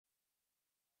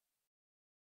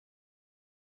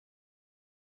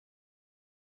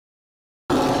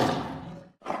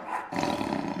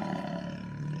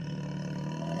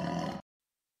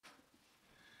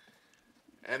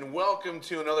And welcome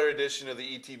to another edition of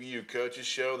the ETBU Coaches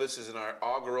Show. This is an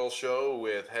inaugural show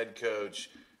with head coach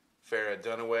Farrah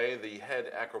Dunaway, the head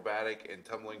acrobatic and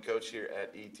tumbling coach here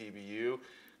at ETBU.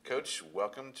 Coach,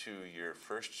 welcome to your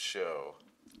first show.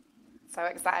 So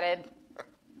excited.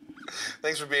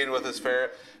 Thanks for being with us,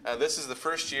 Farrah. This is the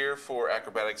first year for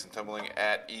acrobatics and tumbling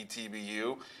at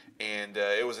ETBU, and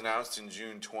it was announced in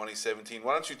June 2017.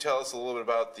 Why don't you tell us a little bit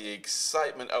about the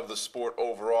excitement of the sport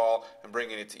overall and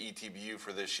bringing it to ETBU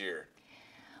for this year?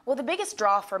 Well, the biggest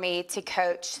draw for me to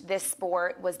coach this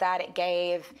sport was that it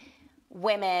gave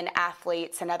women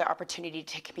athletes another opportunity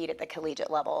to compete at the collegiate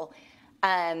level.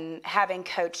 Having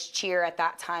coached cheer at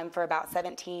that time for about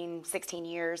 16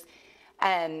 years,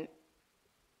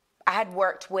 I had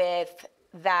worked with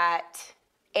that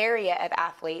area of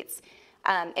athletes.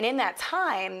 And in that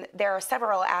time, there are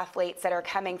several athletes that are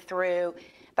coming through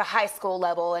the high school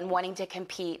level and wanting to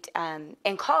compete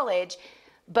in college,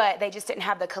 but they just didn't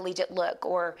have the collegiate look,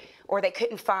 or they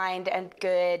couldn't find a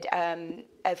good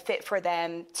a fit for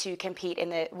them to compete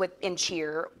in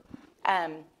cheer.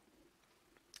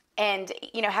 And,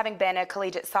 you know, having been a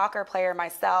collegiate soccer player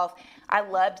myself, I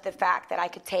loved the fact that I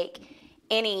could take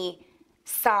any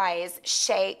size,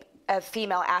 shape of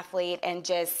female athlete and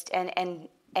just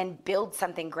and build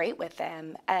something great with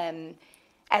them.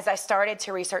 As I started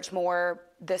to research more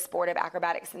the sport of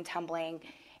acrobatics and tumbling,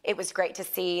 it was great to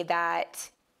see that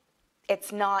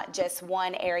it's not just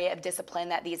one area of discipline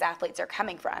that these athletes are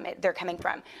coming from. They're coming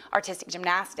from artistic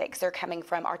gymnastics, they're coming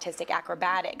from artistic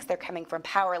acrobatics, they're coming from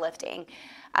powerlifting.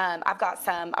 I've got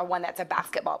one that's a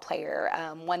basketball player,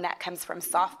 one that comes from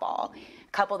softball,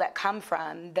 a couple that come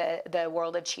from the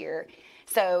world of cheer.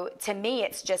 So to me,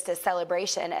 it's just a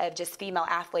celebration of just female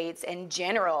athletes in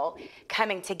general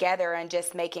coming together and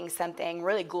just making something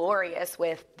really glorious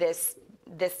with this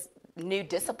new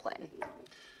discipline.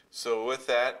 So with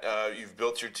that, you've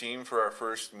built your team for our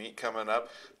first meet coming up.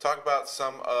 Talk about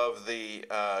some of the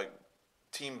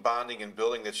team bonding and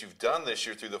building that you've done this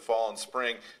year through the fall and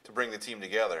spring to bring the team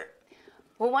together.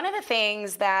 Well, one of the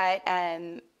things that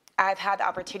I've had the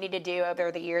opportunity to do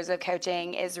over the years of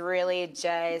coaching is really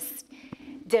just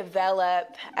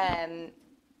develop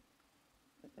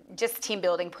just team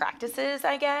building practices,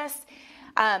 I guess.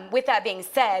 With that being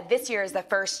said, this year is the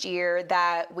first year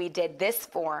that we did this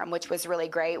forum, which was really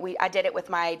great. I did it with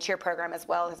my cheer program as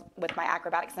well as with my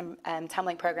acrobatics and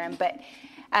tumbling program. But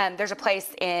there's a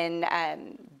place in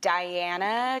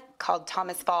Diana called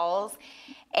Thomas Falls.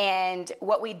 And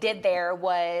what we did there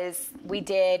was we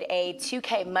did a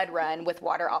 2K mud run with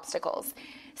water obstacles.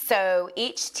 So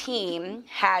each team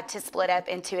had to split up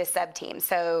into a sub-team.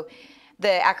 So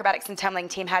the acrobatics and tumbling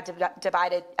team had to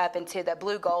divide it up into the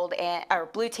blue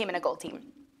team and a gold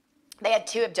team. They had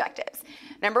two objectives.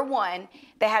 Number one,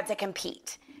 they had to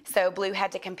compete. So blue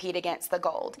had to compete against the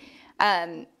gold.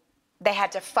 They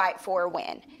had to fight for a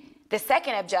win. The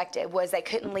second objective was they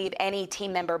couldn't leave any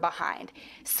team member behind.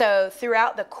 So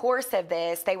throughout the course of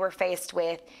this, they were faced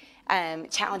with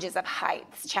challenges of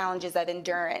heights, challenges of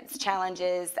endurance,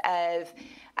 challenges of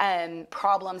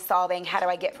problem solving. How do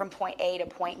I get from point A to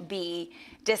point B,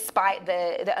 despite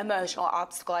the emotional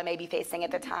obstacle I may be facing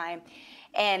at the time?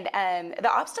 And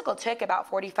the obstacle took about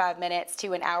 45 minutes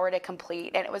to an hour to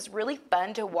complete, and it was really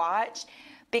fun to watch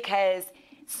because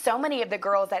so many of the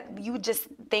girls that you just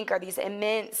think are these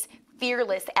immense,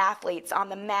 fearless athletes on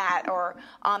the mat or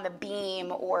on the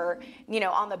beam or, you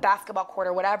know, on the basketball court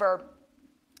or whatever,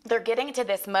 they're getting into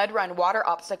this mud run water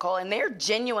obstacle and they're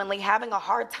genuinely having a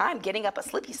hard time getting up a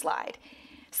slippy slide.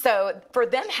 So for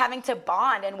them having to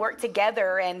bond and work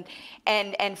together and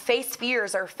face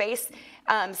fears or face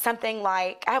something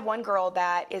like, I have one girl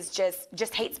that is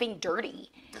just hates being dirty.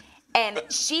 And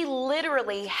she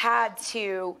literally had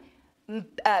to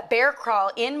bear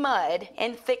crawl in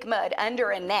thick mud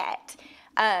under a net.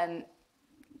 And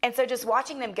so just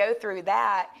watching them go through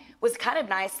that was kind of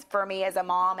nice for me as a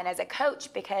mom and as a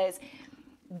coach, because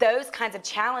those kinds of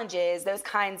challenges, those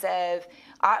kinds of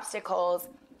obstacles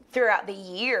throughout the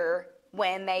year,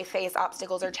 when they face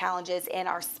obstacles or challenges in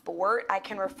our sport, I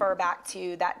can refer back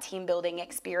to that team building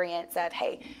experience of,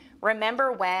 hey,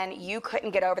 remember when you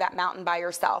couldn't get over that mountain by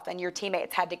yourself and your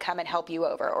teammates had to come and help you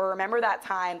over? Or remember that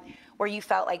time where you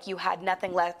felt like you had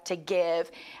nothing left to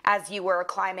give as you were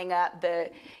climbing up the,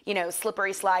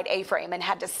 slippery slide A-frame and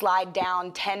had to slide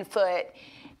down 10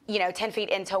 feet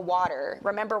into water?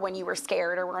 Remember when you were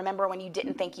scared, or remember when you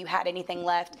didn't think you had anything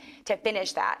left to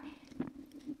finish that?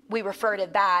 We refer to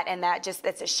that, and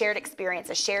that's a shared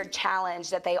experience, a shared challenge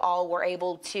that they all were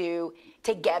able to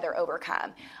together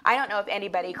overcome. I don't know if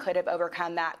anybody could have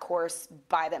overcome that course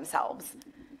by themselves.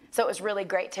 So it was really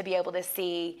great to be able to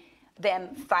see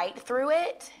them fight through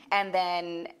it and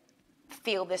then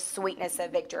feel the sweetness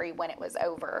of victory when it was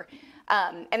over.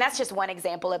 And that's just one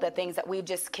example of the things that we've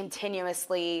just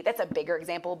continuously, that's a bigger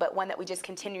example, but one that we just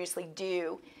continuously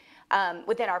do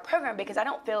within our program, because I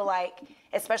don't feel like,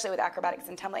 especially with acrobatics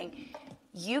and tumbling,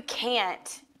 you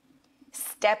can't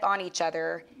step on each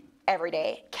other every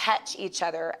day, catch each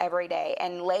other every day,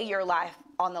 and lay your life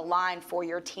on the line for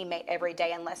your teammate every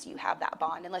day unless you have that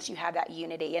bond, unless you have that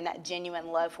unity and that genuine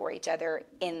love for each other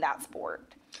in that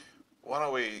sport. Why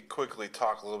don't we quickly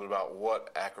talk a little bit about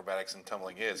what acrobatics and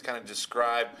tumbling is? Kind of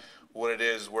describe what it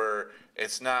is, where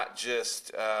it's not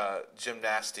just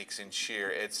gymnastics and cheer.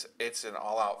 It's an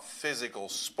all-out physical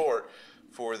sport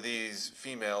for these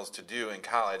females to do in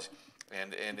college,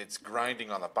 and it's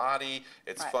grinding on the body.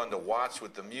 It's fun to watch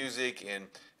with the music and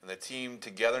the team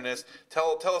togetherness.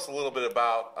 Tell us a little bit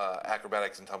about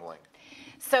acrobatics and tumbling.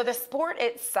 So the sport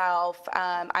itself,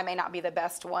 I may not be the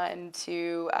best one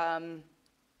to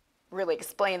really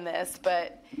explain this,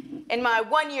 but in my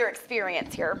 1-year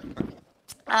experience here,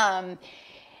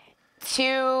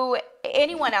 to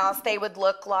anyone else, they would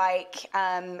look like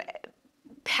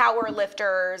power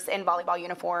lifters in volleyball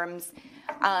uniforms.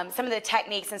 Some of the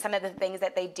techniques and some of the things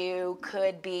that they do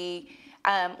could be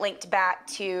linked back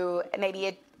to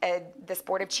maybe the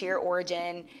sport of cheer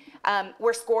origin.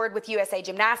 We're scored with USA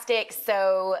Gymnastics,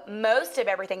 so most of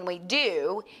everything we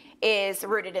do is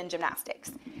rooted in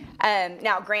gymnastics.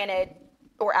 Now, granted,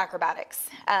 or acrobatics.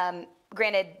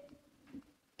 Granted,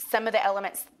 some of the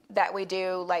elements that we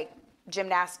do, like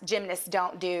gymnasts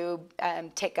don't do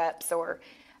tick-ups or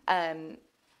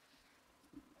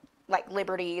like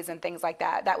liberties and things like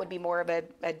that. That would be more of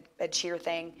a cheer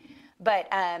thing. But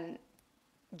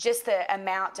just the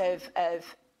amount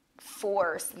of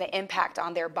force, the impact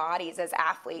on their bodies as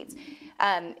athletes.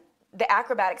 The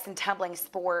acrobatics and tumbling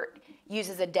sport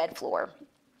uses a dead floor.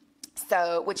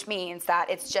 So, which means that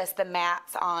it's just the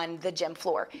mats on the gym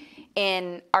floor.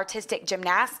 In artistic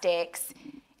gymnastics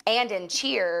and in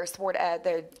cheer, sport,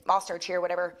 the all-star cheer,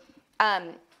 whatever,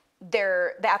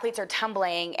 the athletes are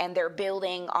tumbling and they're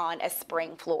building on a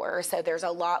spring floor. So there's a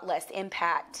lot less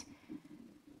impact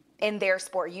in their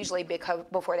sport, usually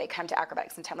before they come to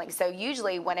acrobatics and tumbling. So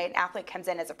usually when an athlete comes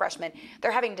in as a freshman,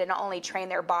 they're having to not only train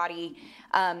their body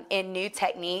in new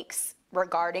techniques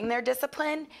regarding their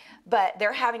discipline, but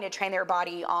they're having to train their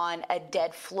body on a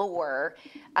dead floor.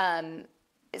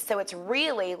 So it's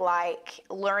really like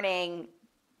learning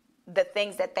the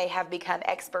things that they have become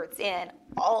experts in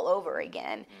all over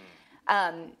again.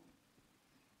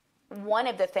 One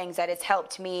of the things that has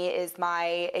helped me is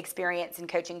my experience in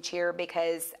coaching cheer,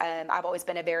 because I've always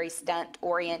been a very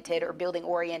stunt-oriented or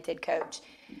building-oriented coach.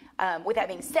 With that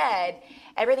being said,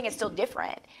 everything is still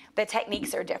different. The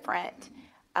techniques are different.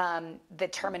 The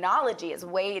terminology is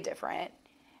way different.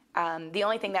 The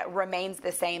only thing that remains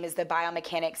the same is the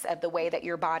biomechanics of the way that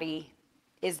your body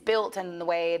is built and the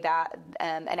way that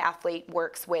an athlete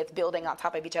works with building on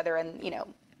top of each other and,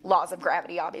 laws of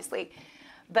gravity, obviously.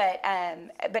 But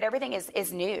everything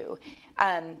is new.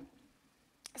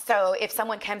 So if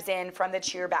someone comes in from the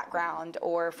cheer background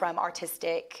or from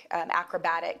artistic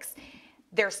acrobatics,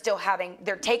 they're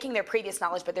taking their previous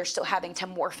knowledge, but they're still having to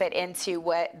morph it into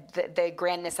what the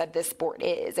grandness of this sport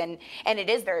is. And it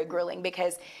is very grueling,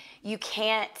 because you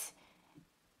can't,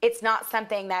 it's not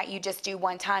something that you just do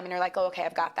one time and you're like, oh, okay,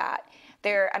 I've got that.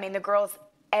 The girls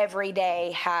every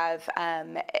day have,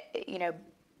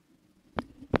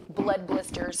 blood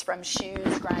blisters from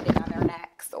shoes grinding on their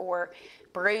necks or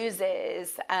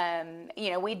bruises.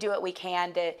 We do what we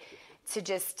can to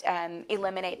just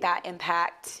eliminate that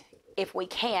impact if we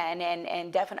can,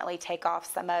 and definitely take off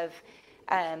some of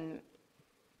the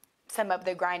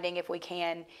grinding if we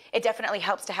can. It definitely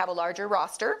helps to have a larger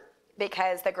roster,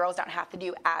 because the girls don't have to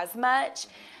do as much.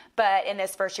 But in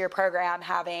this first year program,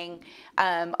 having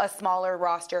a smaller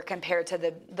roster compared to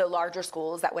the larger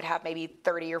schools that would have maybe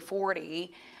 30 or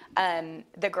 40,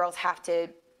 the girls have to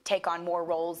take on more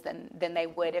roles than they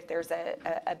would if there's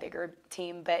a bigger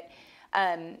team. But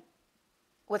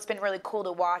what's been really cool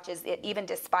to watch is even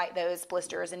despite those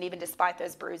blisters and even despite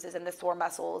those bruises and the sore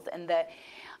muscles and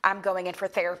I'm going in for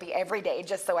therapy every day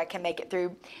just so I can make it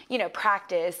through,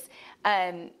 practice.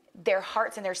 Their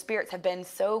hearts and their spirits have been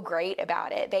so great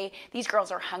about it. These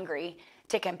girls are hungry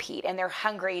to compete, and they're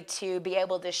hungry to be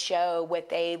able to show what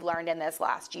they've learned in this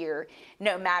last year,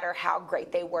 no matter how great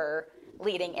they were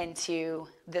leading into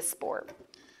this sport.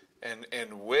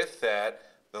 And with that,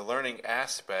 the learning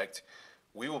aspect,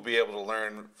 we will be able to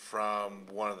learn from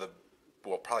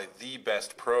probably the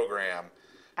best program.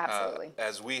 Absolutely.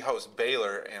 As we host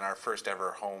Baylor in our first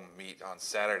ever home meet on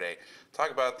Saturday.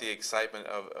 Talk about the excitement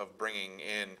of bringing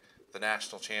in the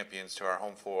national champions to our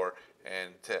home floor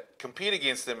and to compete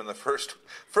against them in the first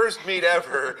meet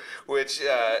ever, which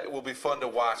will be fun to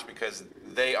watch because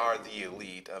they are the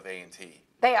elite of A&T.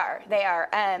 They are.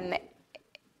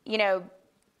 You know,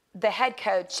 the head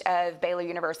coach of Baylor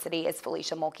University is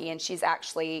Felicia Mulkey, and she's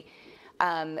actually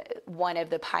one of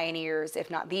the pioneers, if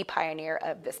not the pioneer,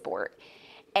 of the sport.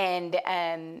 And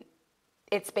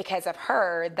it's because of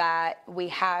her that we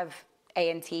have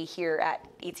A&T here at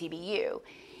ETBU.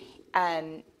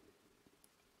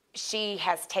 She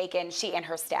and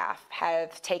her staff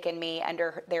have taken me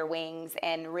under their wings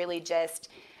and really just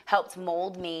helped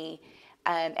mold me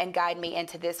and guide me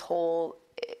into this whole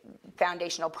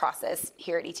foundational process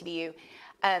here at ETBU.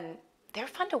 They're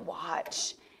fun to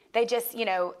watch. They just, you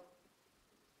know,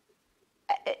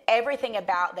 everything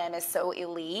about them is so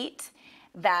elite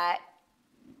that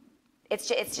it's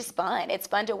just fun. It's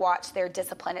fun to watch their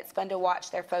discipline. It's fun to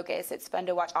watch their focus. It's fun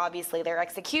to watch, obviously, their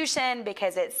execution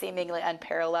because it's seemingly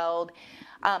unparalleled.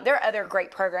 There are other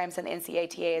great programs in the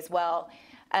NCATA as well,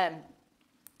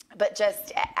 but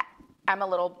just I'm a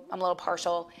little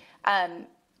partial.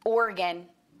 Oregon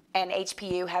and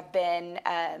HPU have been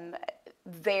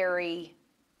very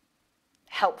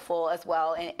helpful as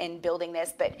well in building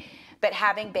this, but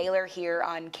having Baylor here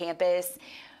on campus,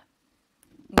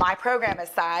 my program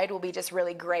aside, will be just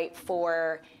really great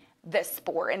for the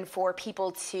sport and for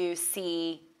people to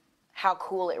see how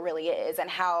cool it really is and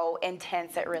how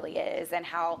intense it really is and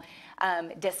how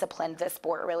disciplined the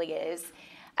sport really is.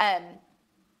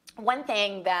 One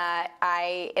thing that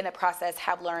I, in the process,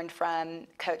 have learned from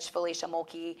Coach Felicia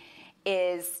Mulkey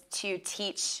is to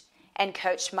teach and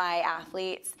coach my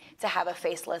athletes to have a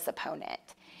faceless opponent.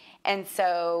 And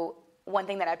so one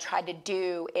thing that I've tried to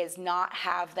do is not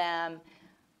have them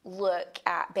look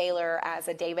at Baylor as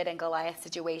a David and Goliath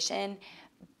situation,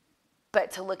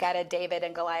 but to look at a David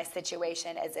and Goliath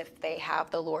situation as if they have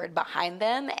the Lord behind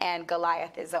them and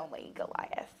Goliath is only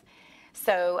Goliath.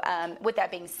 So with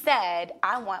that being said,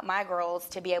 I want my girls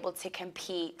to be able to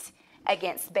compete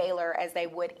against Baylor as they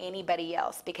would anybody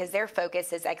else because their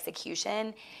focus is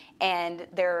execution and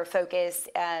their focus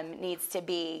needs to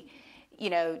be,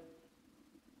 you know,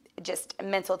 just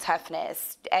mental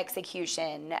toughness,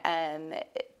 execution,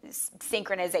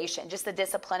 synchronization, just the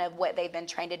discipline of what they've been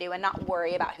trained to do and not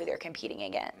worry about who they're competing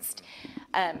against.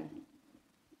 And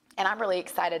I'm really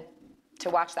excited to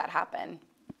watch that happen.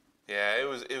 Yeah, it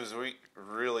was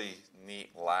really neat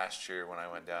last year when I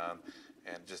went down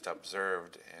and just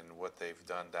observed and what they've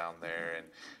done down there. And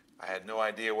I had no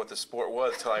idea what the sport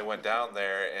was till I went down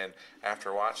there. And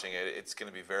after watching it, it's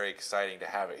going to be very exciting to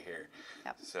have it here.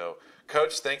 Yep. So,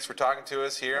 Coach, thanks for talking to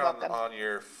us here on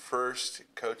your first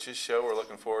Coaches Show. We're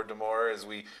looking forward to more as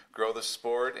we grow the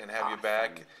sport and have you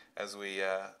back as we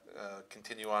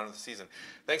continue on with the season.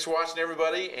 Thanks for watching,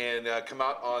 everybody, and come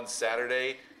out on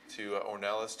Saturday to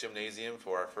Ornelas Gymnasium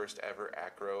for our first ever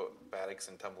acrobatics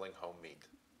and tumbling home meet.